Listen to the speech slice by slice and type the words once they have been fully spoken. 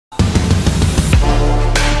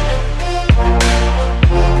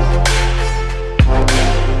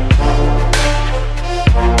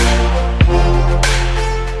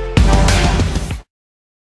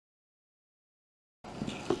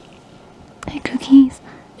Cookies,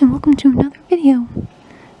 and welcome to another video.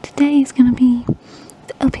 Today is going to be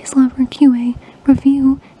the Lpsloverqa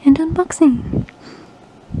review and unboxing.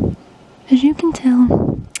 As you can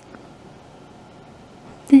tell,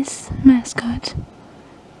 this mascot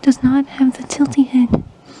does not have the tilty head.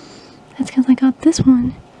 That's because I got this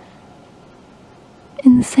one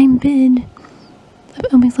in the same bid of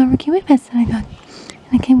Lpsloverqa pets that I got.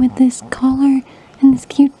 And it came with this collar and this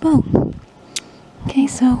cute bow. Okay,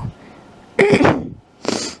 so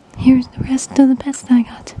here's the rest of the pets that I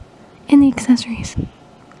got and the accessories.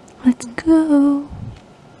 Let's go.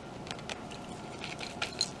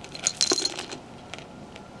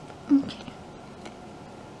 Okay.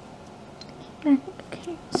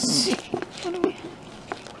 Okay, let's see. What do we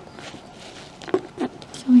have?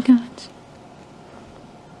 So we got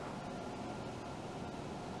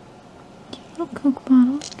cute little Coke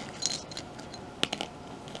bottle.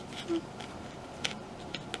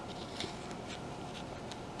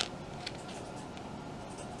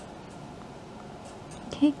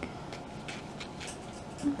 Cake.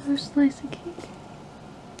 Another slice of cake.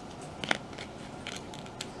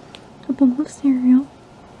 A bowl of cereal.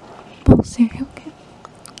 Okay.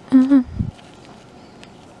 A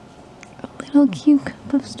little cute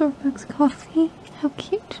cup of Starbucks coffee. How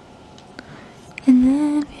cute. And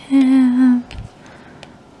then we have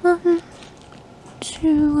 1,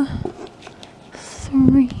 2,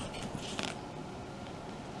 3.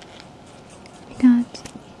 We got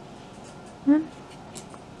 1,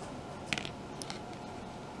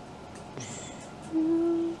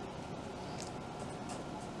 2,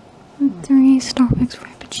 and 3 Starbucks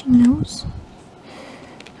Frappuccinos.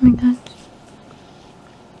 And we got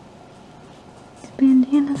this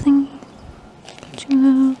bandana thingy. Got 2 of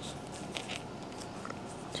those.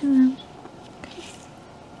 2 of those. Okay.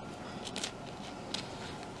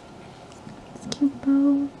 This cute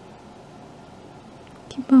bow.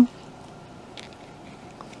 Cute bow.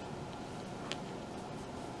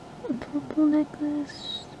 A purple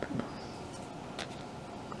necklace. Purple.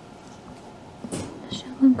 A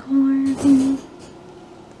shallow collar thingy.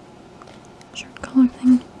 Shirt collar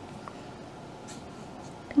thing.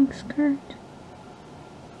 Pink skirt.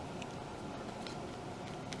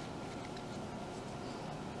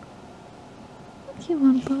 Cute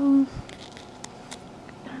little bow.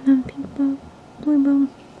 Another pink bow. Blue bow.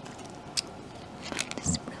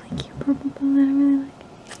 This really cute purple bow that I really like.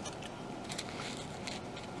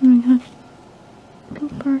 And we got a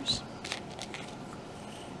pink purse.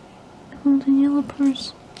 A golden yellow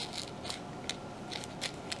purse.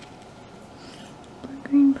 Blue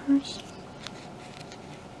green purse.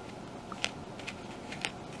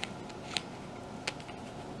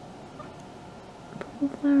 Purple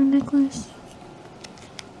flower necklace.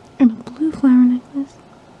 And a blue flower necklace.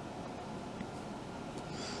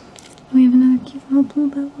 We have another cute little blue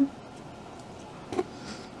bow.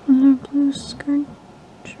 Another blue skirt.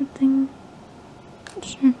 Shirt thing.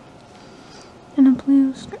 Sure. And a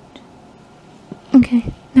blue skirt.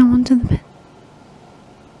 Okay, now on to the bed.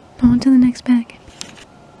 Now on to the next bag.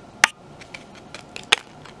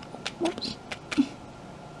 Whoops. Get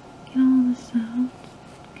all this out.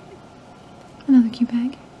 Okay. Another cute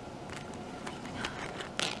bag.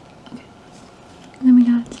 Okay. And then we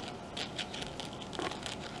got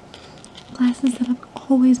glasses that I've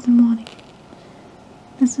always been wanting.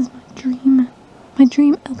 This is my dream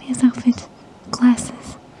LPS outfit.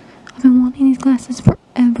 Glasses. I've been wanting these glasses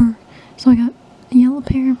forever. So I got a yellow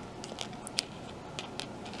pair.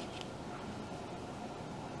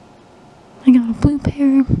 I got a blue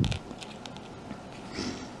pair.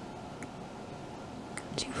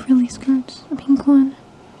 2 frilly skirts. A pink one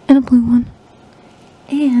and a blue one.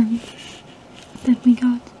 And then we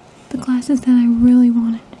got the glasses that I really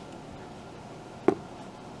wanted. The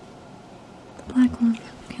black ones.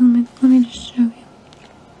 Okay, let me just show you.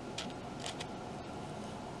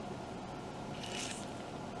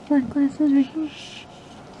 Black glasses right here.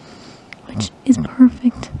 Which is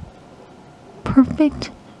perfect.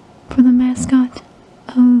 Perfect for the mascot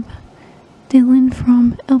of Dylan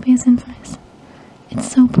from LPS Infamous.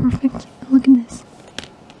 It's so perfect. Look at this.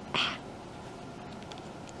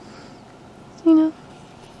 So, you know,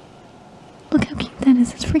 look how cute that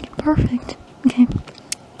is. It's freaking perfect. Okay.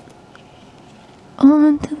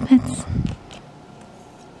 On to the pets.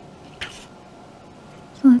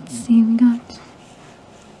 So let's see, we got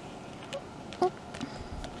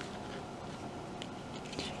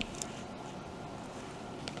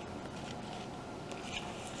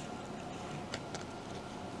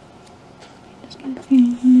just gonna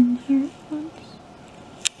feed them in here at once.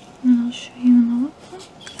 And then I'll show you them all at once.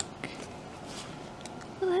 Okay.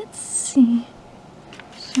 Let's see.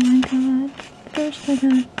 So I got first I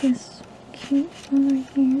got this cute one right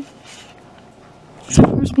here. So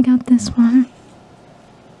first we got this one.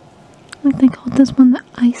 I think they called this one the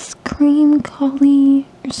ice cream collie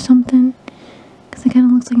or something. Because it kind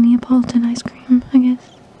of looks like Neapolitan ice cream, I guess.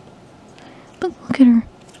 But look at her.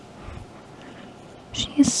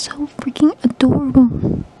 She is so freaking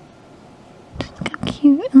adorable. Just look how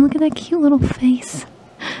cute. And look at that cute little face.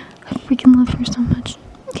 I freaking love her so much.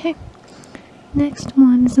 Okay. Next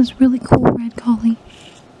one is this really cool red collie.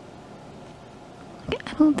 Like,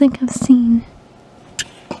 I don't think I've seen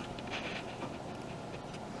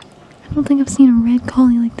a red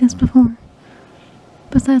collie like this before.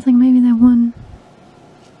 Besides like maybe that one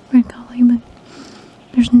red collie, but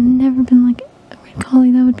there's never been like a red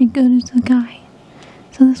collie that would be good as a guy.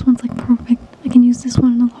 So this one's like perfect. I can use this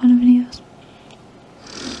one in a lot of videos.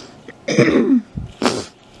 Then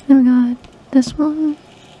we got this one,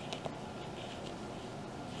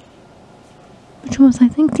 which was I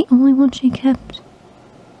think the only one she kept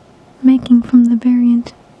making from the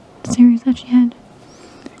variant series that she had,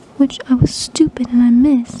 which I was stupid and I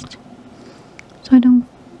missed. So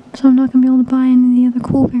I'm not gonna be able to buy any of the other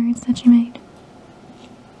cool variants that she made,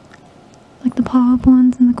 like the paw-up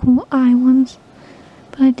ones and the cool eye ones.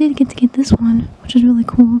 But I did get to get this one, which is really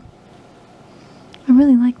cool. I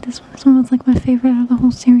really like this one. This one was like my favorite out of the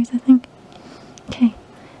whole series, I think. Okay,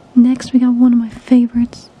 next we got one of my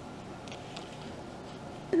favorites.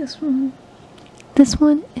 This one. This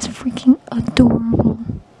one is freaking adorable.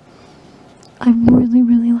 I really,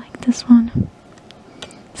 really like this one.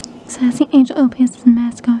 Sassy Angel LPS's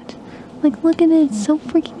mascot. Like, look at it. It's so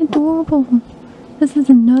freaking adorable. This is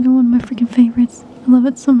another one of my freaking favorites. I love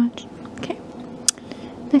it so much. Okay.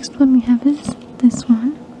 Next one we have is this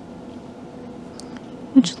one,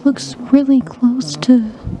 which looks really close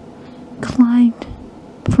to Clyde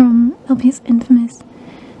from LPS Infamous.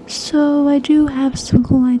 So I do have some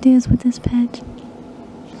cool ideas with this pet.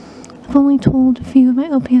 I've only told a few of my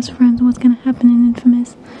LPS friends what's going to happen in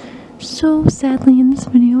Infamous. So sadly in this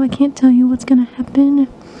video I can't tell you what's going to happen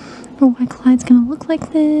or why Clyde's going to look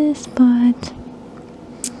like this, but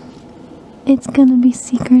it's going to be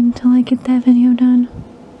secret until I get that video done.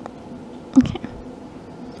 Okay.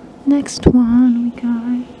 Next one we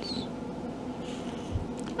got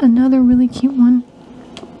another really cute one.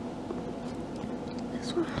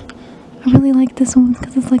 This one. I really like this one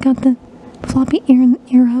because it's like got the floppy ear and the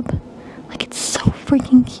ear up. Like, it's so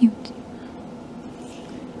freaking cute.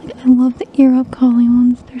 Like, I love the ear up collie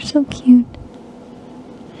ones. They're so cute.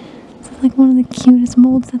 This is like one of the cutest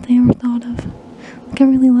molds that they ever thought of. Like, I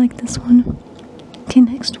really like this one. Okay,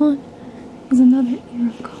 next one is another ear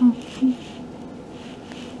up collie.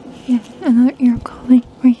 Yeah, another ear up collie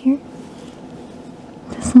right here.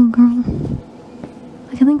 This little girl.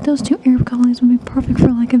 Like, I think those two ear up collies would be perfect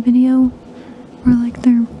for like a video where like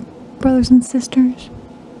they're brothers and sisters.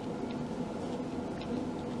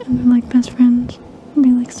 And they're like best friends. It'd be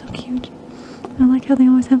like so cute. I like how they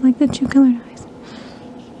always have like the two colored eyes.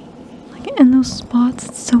 Like, and those spots,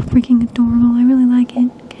 it's so freaking adorable. I really like it.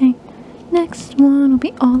 Okay, next one will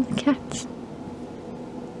be all the cats.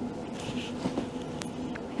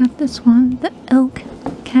 I got this one, the elk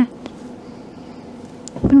cat.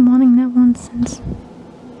 I've been wanting that one since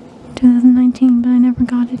 2019, but I never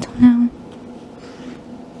got it till now.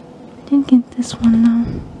 I did get this one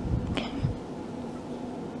though.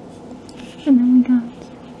 And then we got,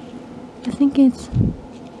 I think it's,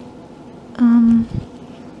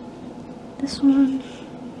 this one,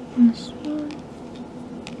 and this one.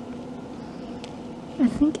 I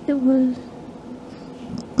think it was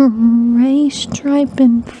Gray Stripe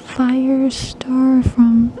and Firestar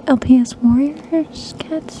from LPS Warriors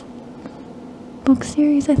Cats book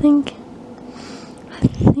series, I think. I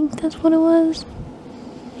think that's what it was.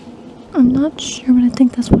 I'm not sure, but I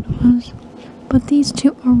think that's what it was. But these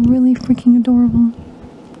two are really freaking adorable.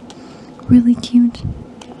 Really cute.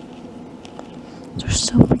 They're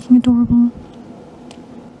so freaking adorable.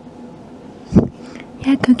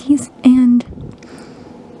 Yeah, Cookies, and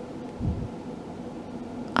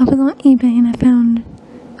I was on eBay and I found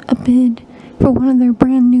a bid for one of their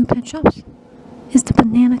brand new pet shops. It's the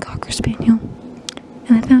Banana Cocker Spaniel.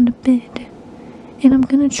 And I found a bid. And I'm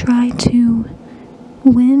gonna try to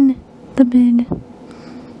win the bid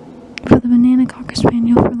for the Banana Cocker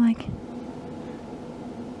Spaniel for like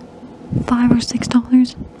 $5 or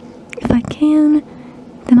 $6. If I can,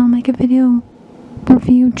 then I'll make a video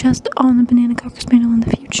review just on the Banana Cocker Spaniel in the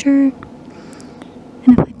future.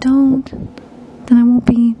 And if I don't, then I won't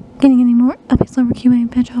be getting any more Lpsloverqa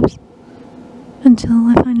pet shops until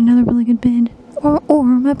I find another really good bid or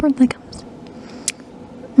my birthday comes.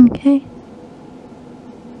 Okay.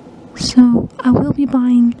 So I will be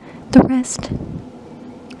buying the rest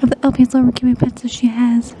of the Lpsloverqa pets that she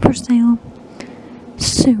has for sale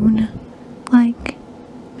soon. Like,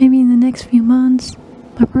 maybe in the next few months,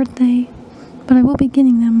 my birthday. But I will be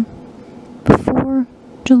getting them before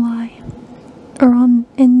July, or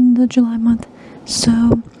in the July month.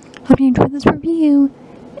 So, hope you enjoyed this review,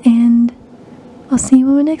 and I'll see you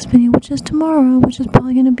in my next video, which is tomorrow, which is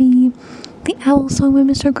probably going to be the Owl Song by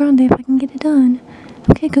Mr. Grande if I can get it done.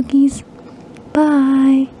 Okay, cookies.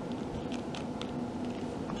 Bye.